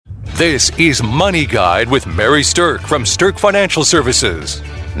This is Money Guide with Mary Stirk from Stirk Financial Services.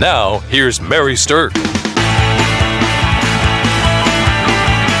 Now, here's Mary Stirk.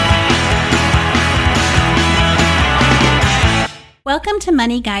 Welcome to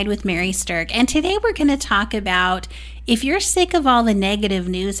Money Guide with Mary Stirk, and today we're going to talk about if you're sick of all the negative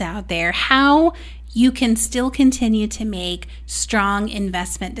news out there, how you can still continue to make strong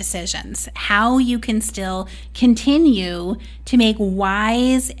investment decisions, how you can still continue to make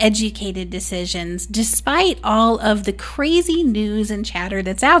wise, educated decisions despite all of the crazy news and chatter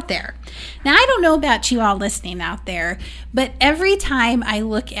that's out there. Now, I don't know about you all listening out there, but every time I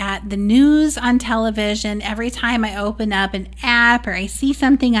look at the news on television, every time I open up an app or I see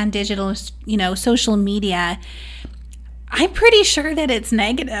something on digital, social media, I'm pretty sure that it's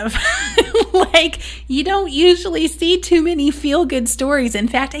negative. Like, you don't usually see too many feel-good stories. In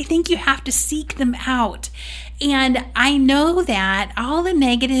fact, I think you have to seek them out. And I know that all the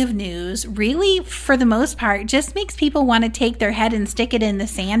negative news really, for the most part, just makes people want to take their head and stick it in the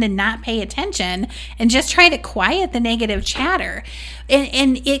sand and not pay attention and just try to quiet the negative chatter.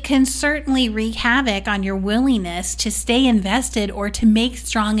 And it can certainly wreak havoc on your willingness to stay invested or to make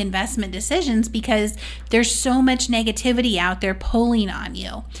strong investment decisions because there's so much negativity out there pulling on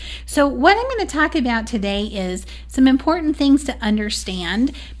you. So what I'm going to talk about today is some important things to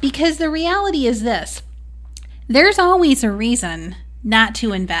understand, because the reality is this. There's always a reason not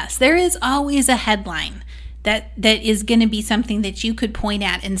to invest. There is always a headline that is going to be something that you could point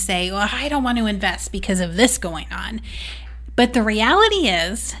at and say, well, I don't want to invest because of this going on. But the reality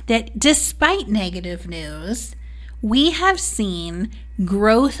is that despite negative news, we have seen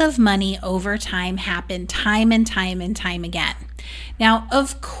growth of money over time happen time and time and time again. Now,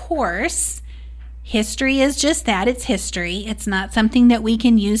 of course, history is just that. It's history. It's not something that we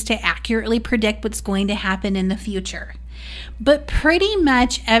can use to accurately predict what's going to happen in the future. But pretty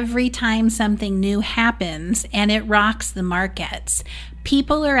much every time something new happens and it rocks the markets,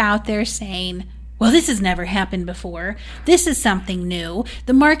 people are out there saying, well, this has never happened before. This is something new.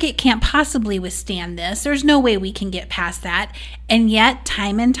 The market can't possibly withstand this. There's no way we can get past that. And yet,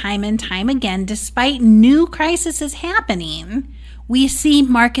 time and time and time again, despite new crises happening, we see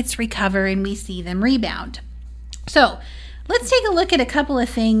markets recover and we see them rebound. So let's take a look at a couple of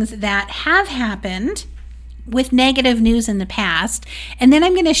things that have happened with negative news in the past. And then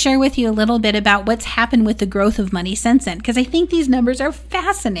I'm going to share with you a little bit about what's happened with the growth of money since then, because I think these numbers are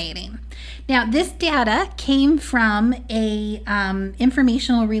fascinating. Now, this data came from a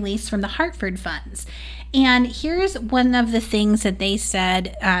informational release from the Hartford Funds. And here's one of the things that they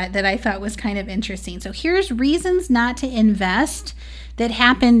said that I thought was kind of interesting. So here's reasons not to invest that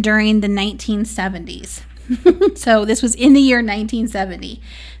happened during the 1970s. So this was in the year 1970.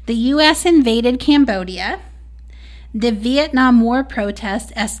 The U.S. invaded Cambodia. The Vietnam War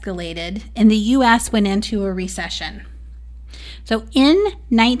protests escalated, and the U.S. went into a recession. So in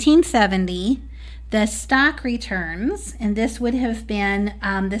 1970, the stock returns, and this would have been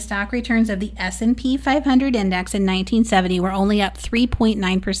the stock returns of the S&P 500 index in 1970 were only up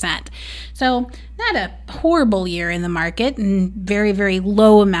 3.9%. So not a horrible year in the market and very, very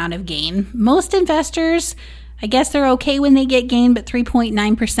low amount of gain. Most investors, I guess they're okay when they get gain, but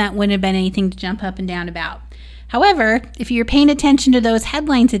 3.9% wouldn't have been anything to jump up and down about. However, if you're paying attention to those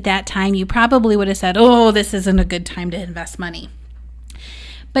headlines at that time, you probably would have said, oh, this isn't a good time to invest money.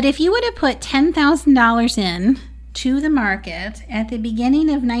 But if you would have put $10,000 in to the market at the beginning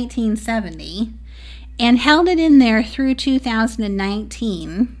of 1970 and held it in there through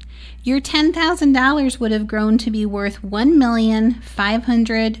 2019, your $10,000 would have grown to be worth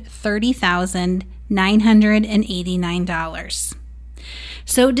 $1,530,989.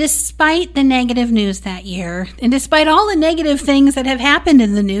 So despite the negative news that year, and despite all the negative things that have happened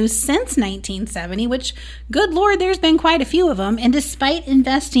in the news since 1970, which, good Lord, there's been quite a few of them, and despite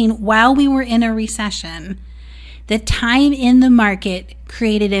investing while we were in a recession, the time in the market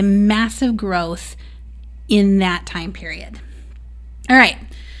created a massive growth in that time period. All right,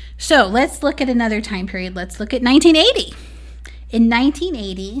 so let's look at another time period. Let's look at 1980. In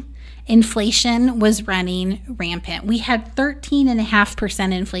 1980, inflation was running rampant. We had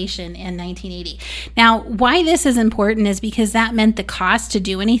 13.5% inflation in 1980. Now, why this is important is because that meant the cost to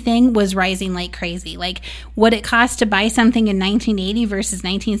do anything was rising like crazy. Like what it cost to buy something in 1980 versus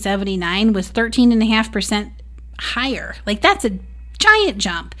 1979 was 13.5% higher. Like that's a giant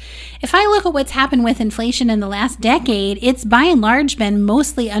jump. If I look at what's happened with inflation in the last decade, it's by and large been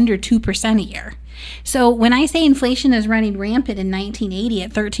mostly under 2% a year. So when I say inflation is running rampant in 1980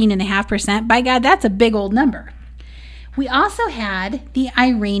 at 13.5%, by God, that's a big old number. We also had the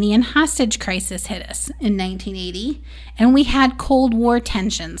Iranian hostage crisis hit us in 1980, and we had Cold War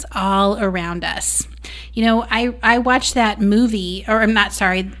tensions all around us. You know, I watched that movie, or I'm not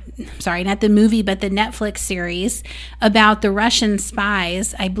sorry, not the movie, but the Netflix series about the Russian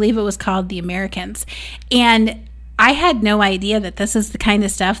spies. I believe it was called The Americans. And I had no idea that this is the kind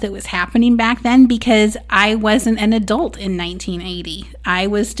of stuff that was happening back then because I wasn't an adult in 1980. I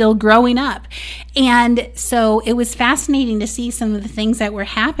was still growing up. And so it was fascinating to see some of the things that were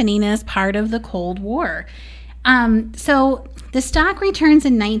happening as part of the Cold War. So the stock returns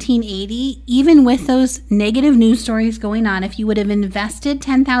in 1980, even with those negative news stories going on, if you would have invested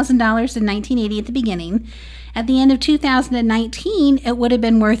 $10,000 in 1980 at the beginning, at the end of 2019, it would have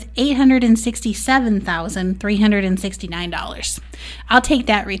been worth $867,369. I'll take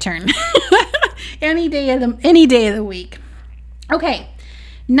that return any day of the week. Okay,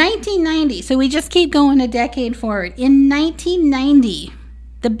 1990. So we just keep going a decade forward. In 1990,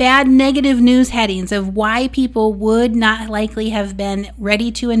 the bad negative news headings of why people would not likely have been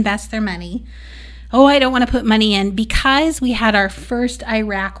ready to invest their money. Oh, I don't want to put money in because we had our first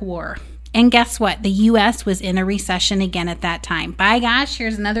Iraq war. And guess what? The U.S. was in a recession again at that time. By gosh,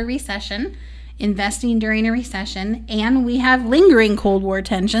 here's another recession, investing during a recession, and we have lingering Cold War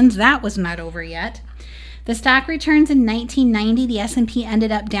tensions. That was not over yet. The stock returns in 1990. The S&P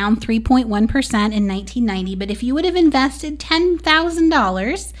ended up down 3.1% in 1990. But if you would have invested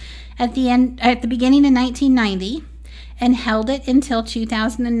 $10,000 at the beginning of 1990 and held it until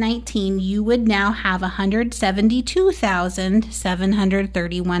 2019, you would now have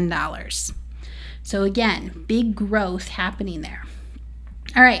 $172,731. So again, big growth happening there.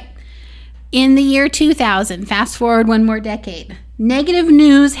 All right. In the year 2000, fast forward one more decade, negative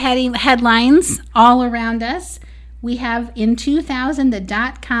news headlines all around us. We have in 2000, the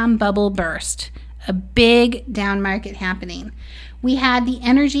dot-com bubble burst, a big down market happening. We had the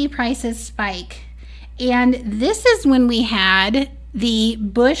energy prices spike. And this is when we had the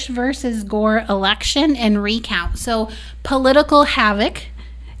Bush versus Gore election and recount. So political havoc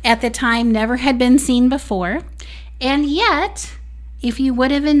at the time never had been seen before. And yet, if you would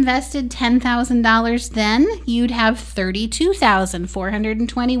have invested $10,000 then, you'd have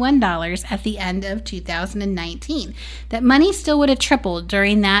 $32,421 at the end of 2019. That money still would have tripled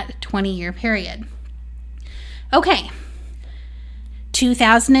during that 20-year period. Okay,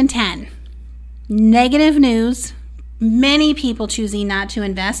 2010. Negative news, many people choosing not to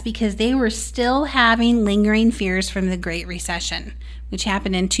invest because they were still having lingering fears from the Great Recession, which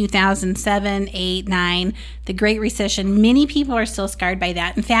happened in 2007, 8, 9, the Great Recession. Many people are still scarred by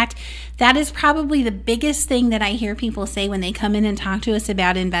that. In fact, that is probably the biggest thing that I hear people say when they come in and talk to us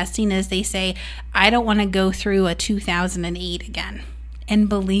about investing is they say, I don't want to go through a 2008 again. And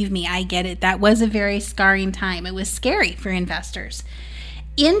believe me, I get it. That was a very scarring time. It was scary for investors.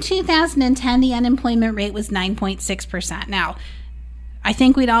 In 2010, the unemployment rate was 9.6%. Now, I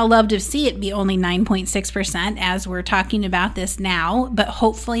think we'd all love to see it be only 9.6% as we're talking about this now, but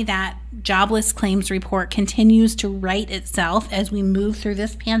hopefully that jobless claims report continues to right itself as we move through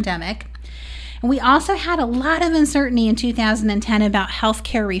this pandemic. And we also had a lot of uncertainty in 2010 about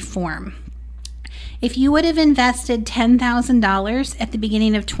healthcare reform. If you would have invested $10,000 at the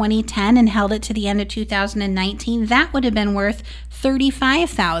beginning of 2010 and held it to the end of 2019, that would have been worth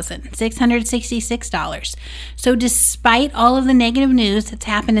 $35,666. So despite all of the negative news that's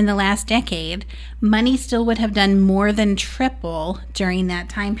happened in the last decade, money still would have done more than triple during that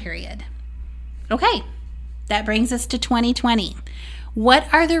time period. Okay, that brings us to 2020. What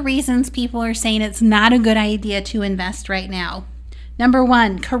are the reasons people are saying it's not a good idea to invest right now? Number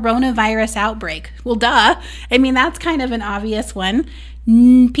one, coronavirus outbreak. Well, duh. I mean, that's kind of an obvious one.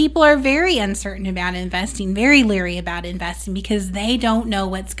 People are very uncertain about investing, very leery about investing because they don't know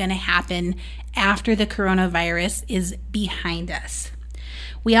what's going to happen after the coronavirus is behind us.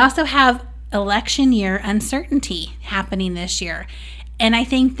 We also have election year uncertainty happening this year. And I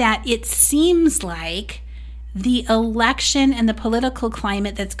think that it seems like the election and the political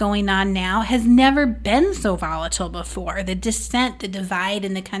climate that's going on now has never been so volatile before. The dissent, the divide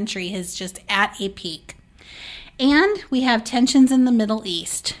in the country is just at a peak. And we have tensions in the Middle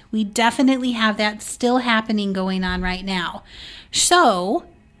East. We definitely have that still happening going on right now. So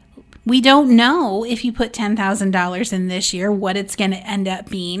we don't know if you put $10,000 in this year, what it's going to end up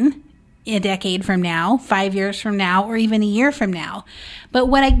being a decade from now, 5 years from now, or even a year from now. But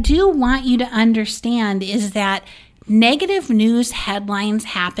what I do want you to understand is that negative news headlines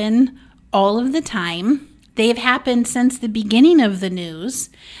happen all of the time. They've happened since the beginning of the news.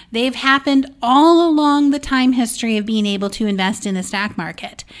 They've happened all along the time history of being able to invest in the stock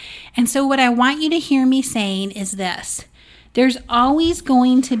market. And so what I want you to hear me saying is this. There's always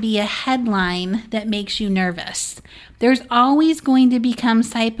going to be a headline that makes you nervous. There's always going to become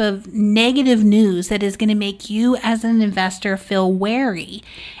type of negative news that is going to make you as an investor feel wary.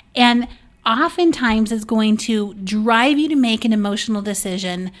 And oftentimes is going to drive you to make an emotional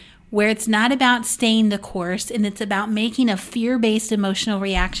decision where it's not about staying the course and it's about making a fear-based emotional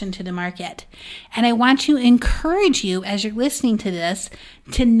reaction to the market. And I want to encourage you as you're listening to this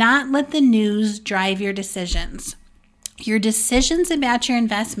to not let the news drive your decisions. Your decisions about your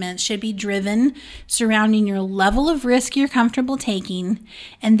investments should be driven surrounding your level of risk you're comfortable taking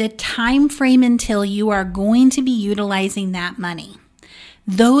and the time frame until you are going to be utilizing that money.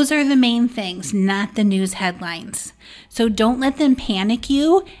 Those are the main things, not the news headlines. So don't let them panic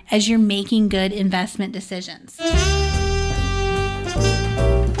you as you're making good investment decisions.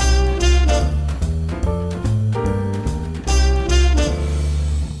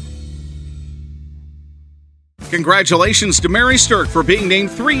 Congratulations to Mary Stirk for being named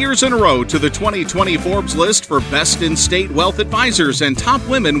 3 years in a row to the 2020 Forbes list for Best in State Wealth Advisors and Top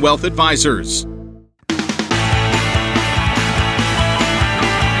Women Wealth Advisors.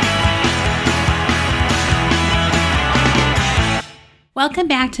 Welcome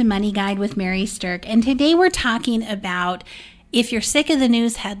back to Money Guide with Mary Stirk, and today we're talking about if you're sick of the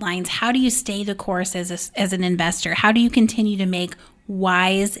news headlines, how do you stay the course as an investor? How do you continue to make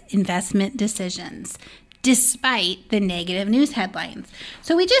wise investment decisions despite the negative news headlines?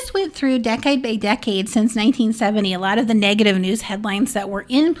 So we just went through decade by decade since 1970, a lot of the negative news headlines that were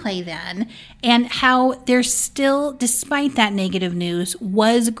in play then, and how there's still, despite that negative news,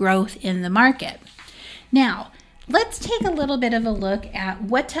 was growth in the market. Now, let's take a little bit of a look at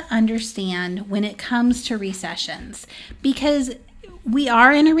what to understand when it comes to recessions, because we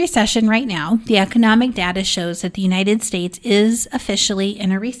are in a recession right now. The economic data shows that the United States is officially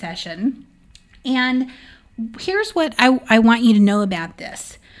in a recession. And here's what I want you to know about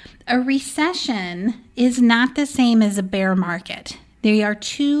this. A recession is not the same as a bear market. They are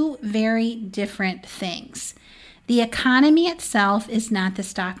two very different things. The economy itself is not the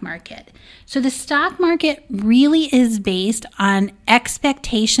stock market. So the stock market really is based on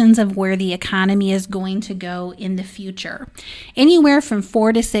expectations of where the economy is going to go in the future. Anywhere from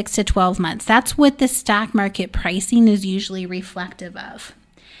 4 to 6 to 12 months. That's what the stock market pricing is usually reflective of.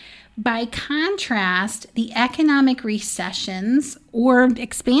 By contrast, the economic recessions or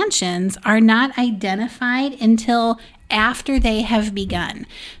expansions are not identified until after they have begun.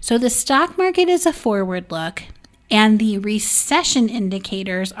 So the stock market is a forward look, and the recession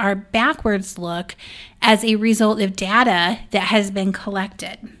indicators are backwards look as a result of data that has been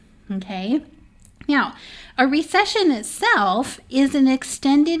collected. Okay? Now, a recession itself is an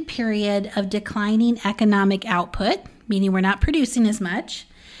extended period of declining economic output, meaning we're not producing as much,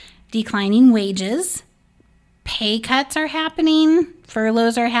 declining wages, pay cuts are happening,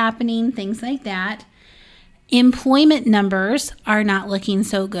 furloughs are happening, things like that. Employment numbers are not looking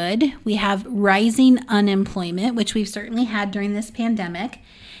so good. We have rising unemployment, which we've certainly had during this pandemic,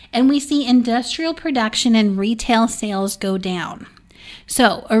 and we see industrial production and retail sales go down.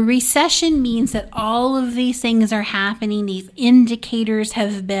 So a recession means that all of these things are happening. These indicators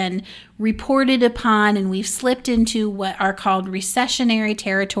have been reported upon, and we've slipped into what are called recessionary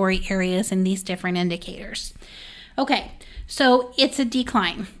territory areas in these different indicators. Okay, so it's a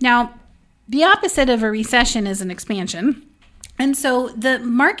decline. Now, the opposite of a recession is an expansion. And so the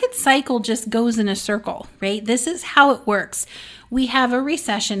market cycle just goes in a circle, right? This is how it works. We have a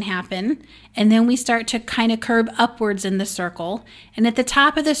recession happen, and then we start to kind of curve upwards in the circle. And at the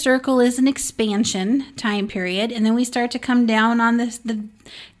top of the circle is an expansion time period, and then we start to come down on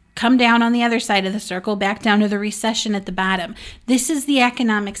the other side of the circle, back down to the recession at the bottom. This is the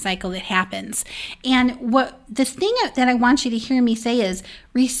economic cycle that happens. And what the thing that I want you to hear me say is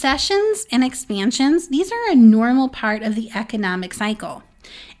recessions and expansions, these are a normal part of the economic cycle.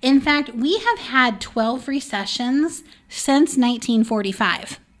 In fact, we have had 12 recessions since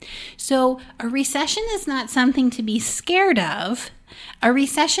 1945. So a recession is not something to be scared of. A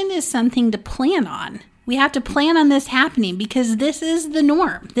recession is something to plan on. We have to plan on this happening because this is the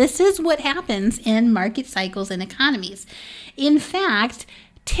norm. This is what happens in market cycles and economies. In fact,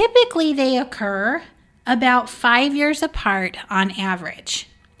 typically they occur about 5 years apart on average.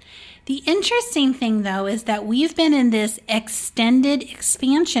 The interesting thing, though, is that we've been in this extended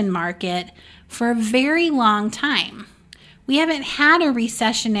expansion market for a very long time. We haven't had a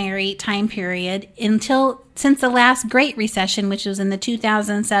recessionary time period since the last Great Recession, which was in the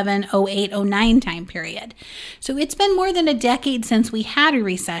 2007, 08, 09 time period. So it's been more than a decade since we had a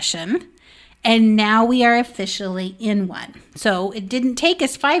recession, and now we are officially in one. So it didn't take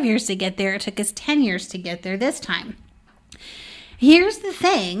us 5 years to get there. It took us 10 years to get there this time. Here's the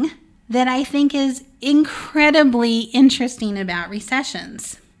thing that I think is incredibly interesting about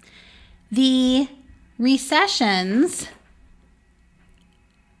recessions. The recessions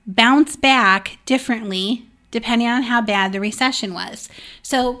bounce back differently depending on how bad the recession was.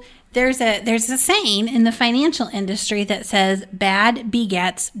 So there's a saying in the financial industry that says bad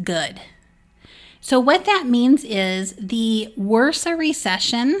begets good. So what that means is the worse a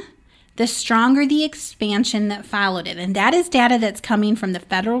recession, the stronger the expansion that followed it. And that is data that's coming from the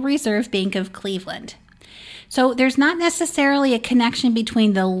Federal Reserve Bank of Cleveland. So there's not necessarily a connection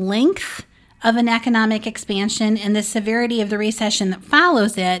between the length of an economic expansion and the severity of the recession that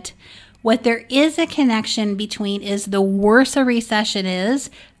follows it. What there is a connection between is the worse a recession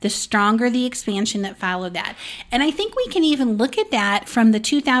is, the stronger the expansion that followed that. And I think we can even look at that from the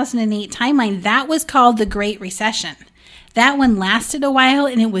 2008 timeline. That was called the Great Recession. That one lasted a while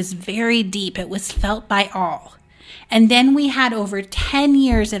and it was very deep. It was felt by all. And then we had over 10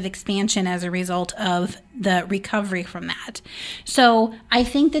 years of expansion as a result of the recovery from that. So I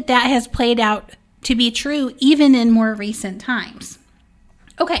think that has played out to be true even in more recent times.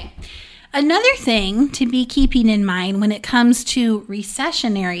 Okay, another thing to be keeping in mind when it comes to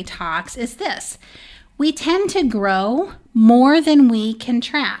recessionary talks is this. We tend to grow more than we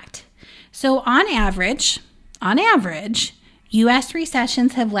contract. So on average, U.S.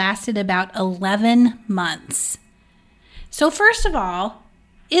 recessions have lasted about 11 months. So first of all,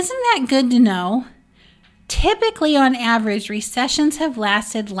 isn't that good to know? Typically, on average, recessions have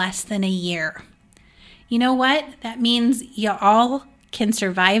lasted less than a year. You know what? That means you all can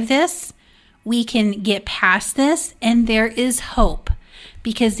survive this. We can get past this, and there is hope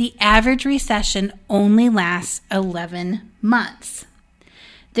because the average recession only lasts 11 months.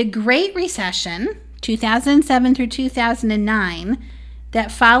 The Great Recession, 2007 through 2009, that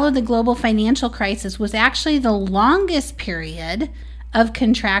followed the global financial crisis was actually the longest period of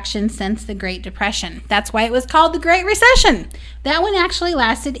contraction since the Great Depression. That's why it was called the Great Recession. That one actually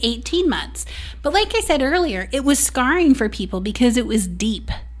lasted 18 months. But like I said earlier, it was scarring for people because it was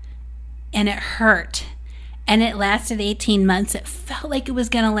deep and it hurt and it lasted 18 months. It felt like it was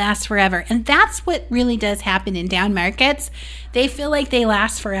going to last forever. And that's what really does happen in down markets. They feel like they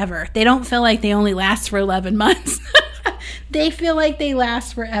last forever. They don't feel like they only last for 11 months. They feel like they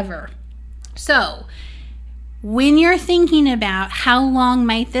last forever. So when you're thinking about how long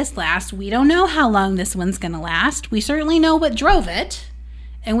might this last, we don't know how long this one's going to last. We certainly know what drove it.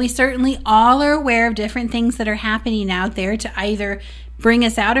 And we certainly all are aware of different things that are happening out there to either bring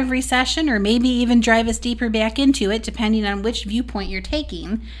us out of recession or maybe even drive us deeper back into it, depending on which viewpoint you're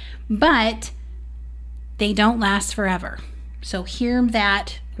taking. But they don't last forever. So hear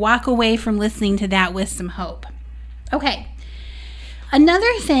that. Walk away from listening to that with some hope. Okay.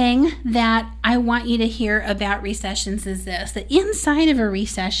 Another thing that I want you to hear about recessions is this, that inside of a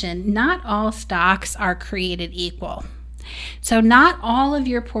recession, not all stocks are created equal. So not all of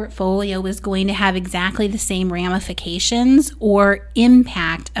your portfolio is going to have exactly the same ramifications or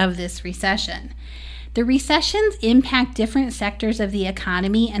impact of this recession. The recessions impact different sectors of the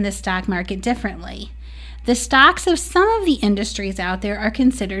economy and the stock market differently. The stocks of some of the industries out there are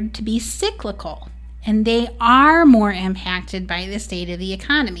considered to be cyclical, and they are more impacted by the state of the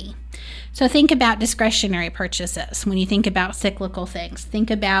economy. So think about discretionary purchases when you think about cyclical things. Think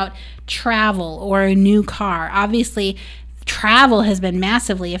about travel or a new car. Obviously, travel has been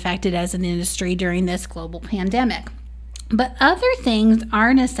massively affected as an industry during this global pandemic. But other things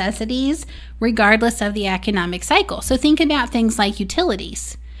are necessities regardless of the economic cycle. So think about things like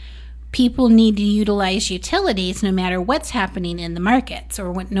utilities. People need to utilize utilities no matter what's happening in the markets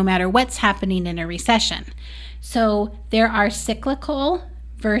or no matter what's happening in a recession. So there are cyclical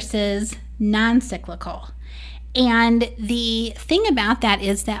versus non-cyclical. And the thing about that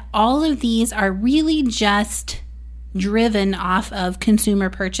is that all of these are really just driven off of consumer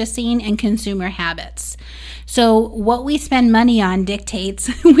purchasing and consumer habits. So what we spend money on dictates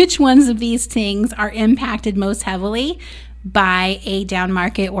which ones of these things are impacted most heavily by a down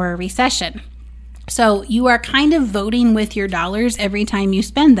market or a recession. So you are kind of voting with your dollars every time you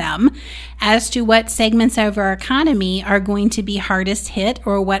spend them as to what segments of our economy are going to be hardest hit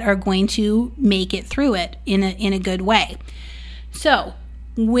or what are going to make it through it in a good way. So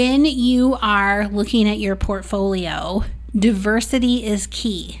when you are looking at your portfolio, diversity is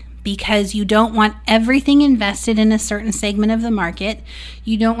key because you don't want everything invested in a certain segment of the market.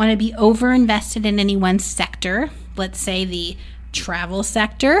 You don't want to be over invested in any one sector, let's say the travel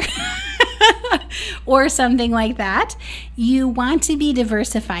sector or something like that. You want to be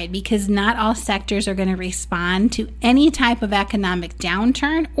diversified because not all sectors are going to respond to any type of economic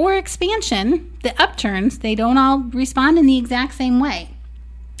downturn or expansion. The upturns, they don't all respond in the exact same way.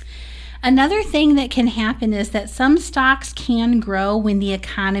 Another thing that can happen is that some stocks can grow when the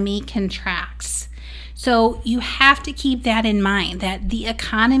economy contracts. So you have to keep that in mind, that the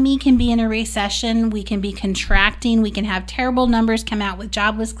economy can be in a recession, we can be contracting, we can have terrible numbers come out with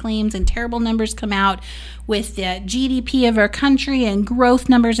jobless claims and terrible numbers come out with the GDP of our country and growth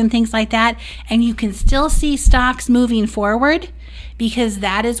numbers and things like that. And you can still see stocks moving forward because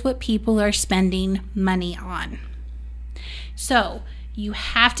that is what people are spending money on. So you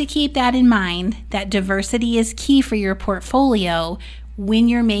have to keep that in mind, that diversity is key for your portfolio when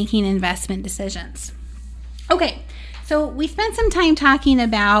you're making investment decisions. Okay, so we spent some time talking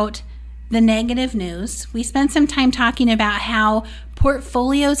about the negative news. We spent some time talking about how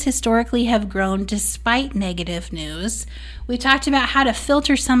portfolios historically have grown despite negative news. We talked about how to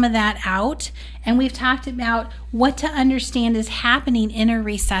filter some of that out, and we've talked about what to understand is happening in a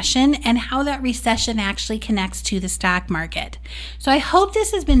recession and how that recession actually connects to the stock market. So I hope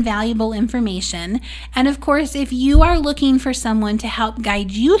this has been valuable information. And of course, if you are looking for someone to help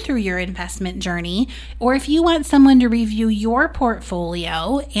guide you through your investment journey, or if you want someone to review your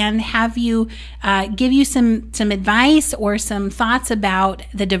portfolio and have you give you some advice or some thoughts about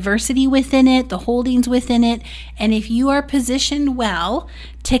the diversity within it, the holdings within it, and if you are positioned well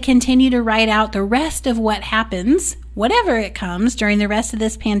to continue to ride out the rest of what happens, whatever it comes during the rest of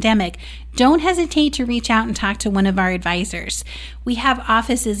this pandemic, don't hesitate to reach out and talk to one of our advisors. We have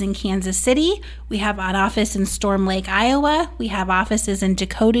offices in Kansas City. We have an office in Storm Lake, Iowa. We have offices in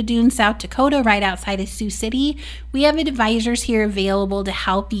Dakota Dunes, South Dakota, right outside of Sioux City. We have advisors here available to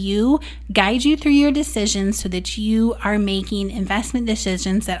help you, guide you through your decisions so that you are making investment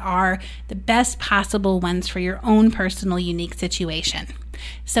decisions that are the best possible ones for your own personal unique situation.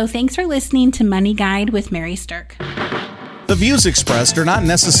 So thanks for listening to Money Guide with Mary Stirk. The views expressed are not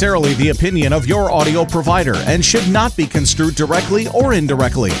necessarily the opinion of your audio provider and should not be construed directly or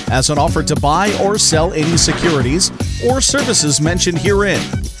indirectly as an offer to buy or sell any securities or services mentioned herein.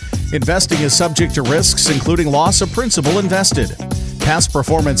 Investing is subject to risks, including loss of principal invested. Past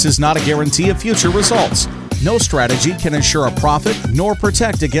performance is not a guarantee of future results. No strategy can ensure a profit nor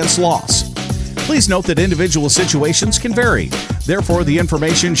protect against loss. Please note that individual situations can vary. Therefore, the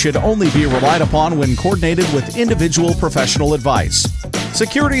information should only be relied upon when coordinated with individual professional advice.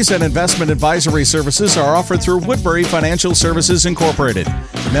 Securities and investment advisory services are offered through Woodbury Financial Services Incorporated,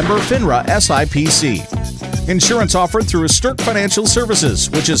 member FINRA SIPC. Insurance offered through Stirk Financial Services,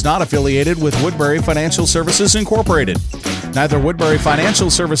 which is not affiliated with Woodbury Financial Services Incorporated. Neither Woodbury Financial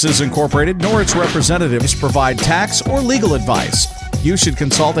Services Incorporated nor its representatives provide tax or legal advice. You should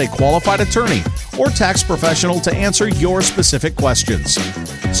consult a qualified attorney or tax professional to answer your specific questions.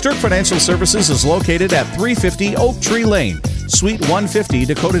 Stirk Financial Services is located at 350 Oak Tree Lane, Suite 150,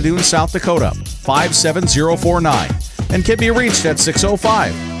 Dakota Dunes, South Dakota, 57049, and can be reached at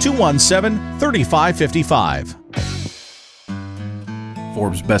 605-217-3555.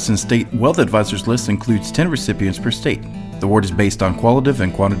 Forbes' Best in State Wealth Advisors list includes 10 recipients per state. The award is based on qualitative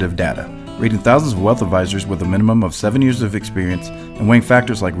and quantitative data, rating thousands of wealth advisors with a minimum of 7 years of experience and weighing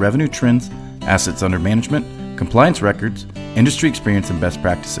factors like revenue trends, assets under management, compliance records, industry experience, and best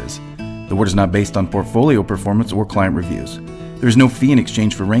practices. The award is not based on portfolio performance or client reviews. There is no fee in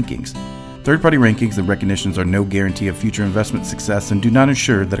exchange for rankings. Third-party rankings and recognitions are no guarantee of future investment success and do not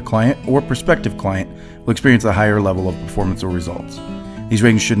ensure that a client or prospective client will experience a higher level of performance or results. These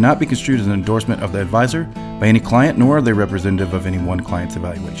ratings should not be construed as an endorsement of the advisor by any client, nor are they representative of any one client's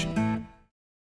evaluation.